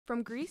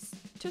From Grease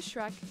to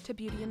Shrek to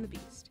Beauty and the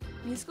Beast,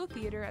 musical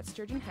theater at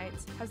Sturgeon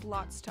Heights has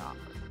lots to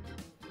offer.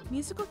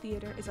 Musical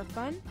theater is a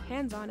fun,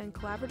 hands-on, and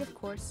collaborative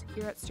course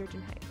here at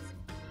Sturgeon Heights.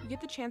 You get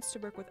the chance to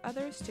work with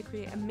others to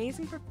create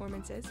amazing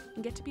performances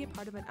and get to be a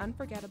part of an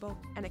unforgettable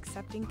and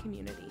accepting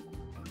community.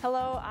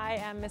 Hello, I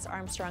am Miss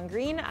Armstrong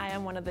Green. I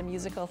am one of the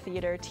musical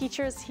theater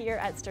teachers here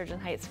at Sturgeon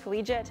Heights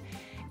Collegiate.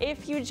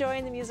 If you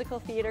join the musical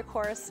theater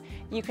course,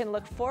 you can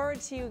look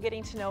forward to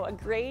getting to know a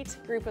great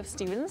group of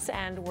students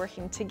and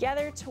working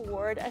together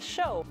toward a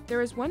show.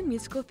 There is one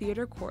musical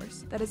theater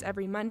course that is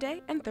every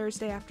Monday and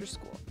Thursday after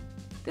school.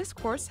 This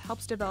course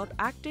helps develop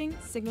acting,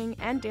 singing,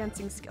 and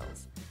dancing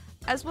skills,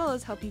 as well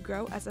as help you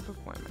grow as a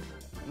performer.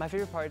 My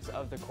favorite parts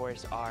of the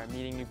course are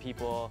meeting new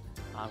people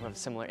who have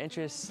similar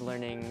interests,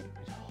 learning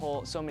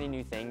so many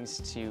new things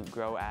to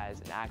grow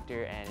as an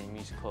actor and a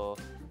musical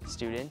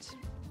student,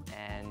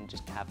 and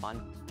just have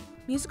fun.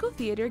 Musical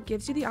theater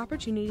gives you the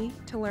opportunity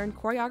to learn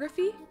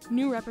choreography,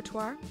 new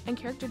repertoire, and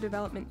character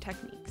development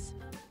techniques.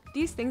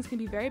 These things can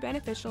be very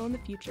beneficial in the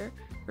future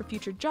for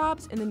future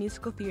jobs in the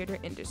musical theater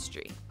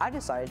industry. I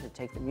decided to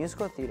take the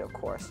musical theater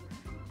course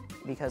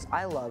because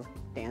I love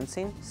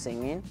dancing,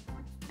 singing,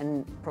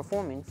 and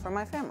performing for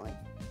my family.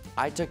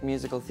 I took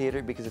musical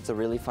theater because it's a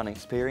really fun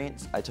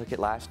experience. I took it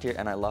last year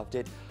and I loved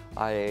it.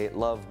 I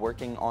love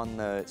working on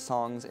the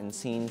songs and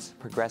scenes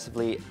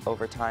progressively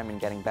over time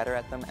and getting better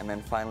at them, and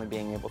then finally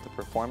being able to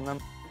perform them.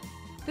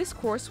 This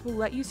course will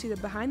let you see the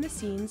behind the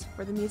scenes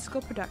for the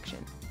musical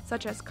production,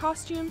 such as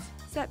costumes,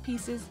 set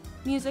pieces,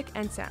 music,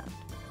 and sound,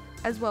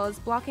 as well as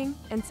blocking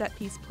and set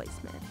piece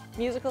placement.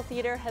 Musical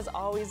theater has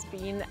always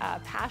been a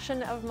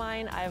passion of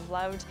mine. I've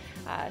loved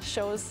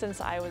shows since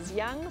I was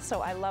young,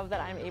 so I love that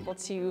I'm able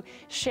to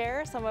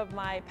share some of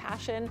my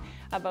passion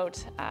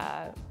about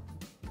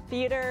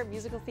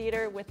musical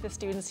theater with the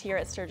students here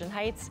at Sturgeon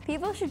Heights.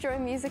 People should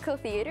join musical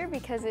theater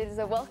because it is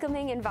a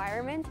welcoming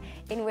environment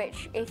in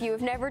which if you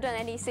have never done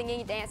any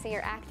singing, dancing,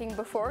 or acting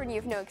before and you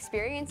have no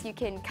experience, you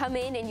can come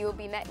in and you will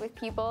be met with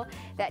people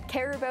that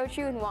care about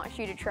you and want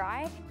you to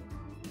try.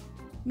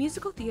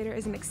 Musical theater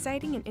is an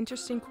exciting and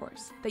interesting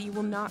course that you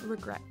will not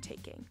regret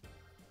taking.